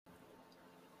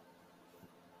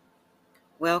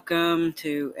Welcome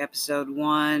to episode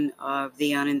 1 of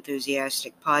the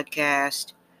Unenthusiastic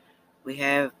Podcast. We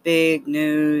have big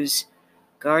news.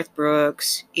 Garth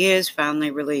Brooks is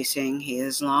finally releasing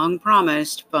his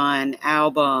long-promised fun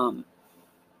album.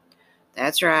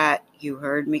 That's right, you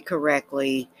heard me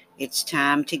correctly. It's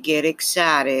time to get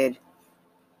excited.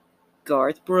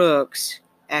 Garth Brooks,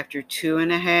 after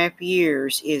 2.5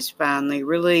 years, is finally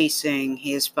releasing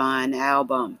his fun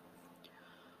album.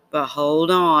 But hold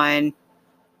on.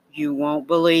 You won't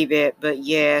believe it, but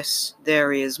yes,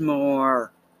 there is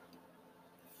more.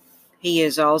 He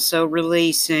is also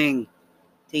releasing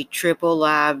the Triple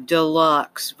Live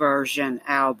Deluxe version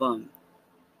album.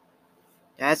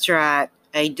 That's right,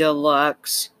 a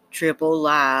deluxe Triple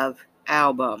Live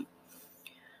album.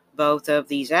 Both of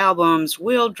these albums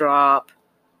will drop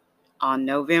on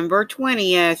November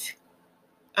 20th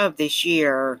of this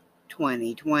year,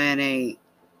 2020.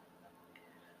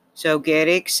 So get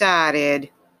excited,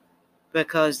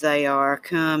 because they are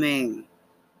coming.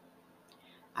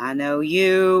 I know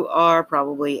you are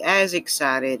probably as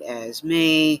excited as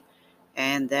me,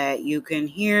 and that you can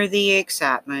hear the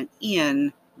excitement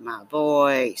in my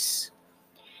voice.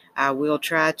 I will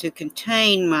try to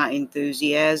contain my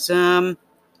enthusiasm,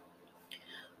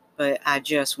 but I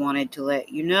just wanted to let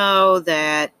you know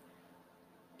that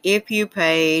if you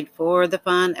paid for the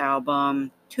fun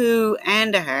album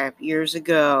 2.5 years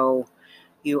ago,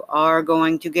 you are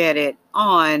going to get it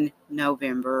on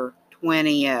November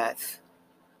 20th.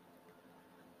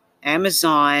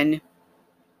 Amazon,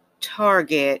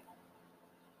 Target,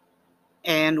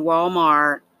 and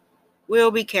Walmart will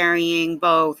be carrying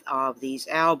both of these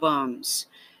albums.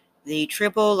 The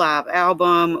Triple Live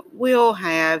album will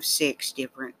have 6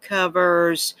 different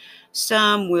covers.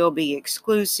 Some will be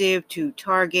exclusive to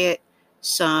Target,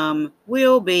 some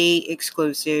will be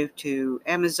exclusive to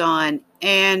Amazon,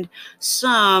 and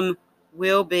some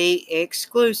will be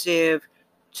exclusive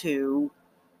to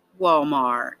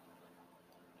Walmart.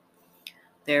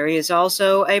 There is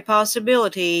also a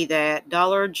possibility that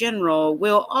Dollar General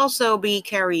will also be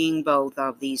carrying both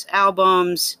of these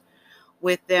albums,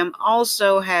 with them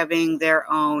also having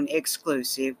their own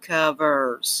exclusive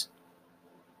covers.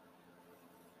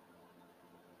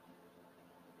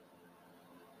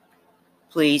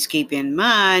 Please keep in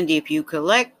mind, if you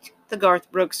collect the Garth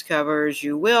Brooks covers,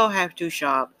 you will have to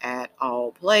shop at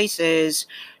all places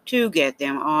to get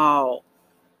them all.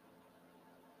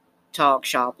 Talk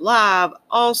Shop Live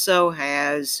also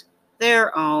has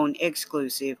their own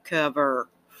exclusive cover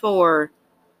for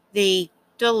the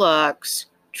deluxe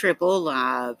Triple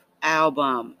Live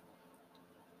album.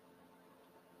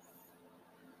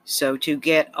 So to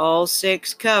get all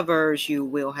 6 covers, you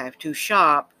will have to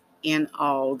shop in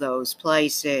all those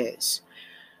places.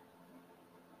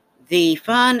 The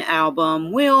fun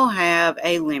album will have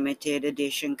a limited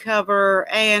edition cover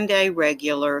and a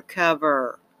regular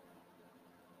cover.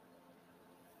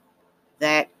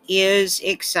 That is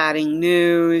exciting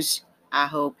news. I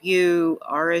hope you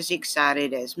are as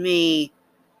excited as me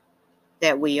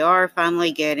that we are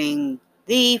finally getting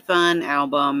the fun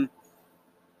album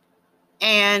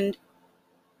and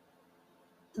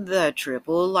the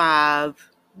Triple Live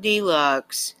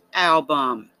Deluxe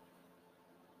album.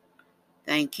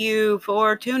 Thank you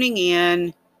for tuning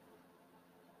in.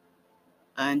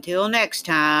 Until next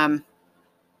time,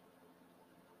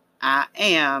 I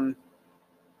am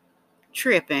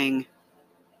tripping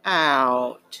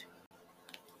out.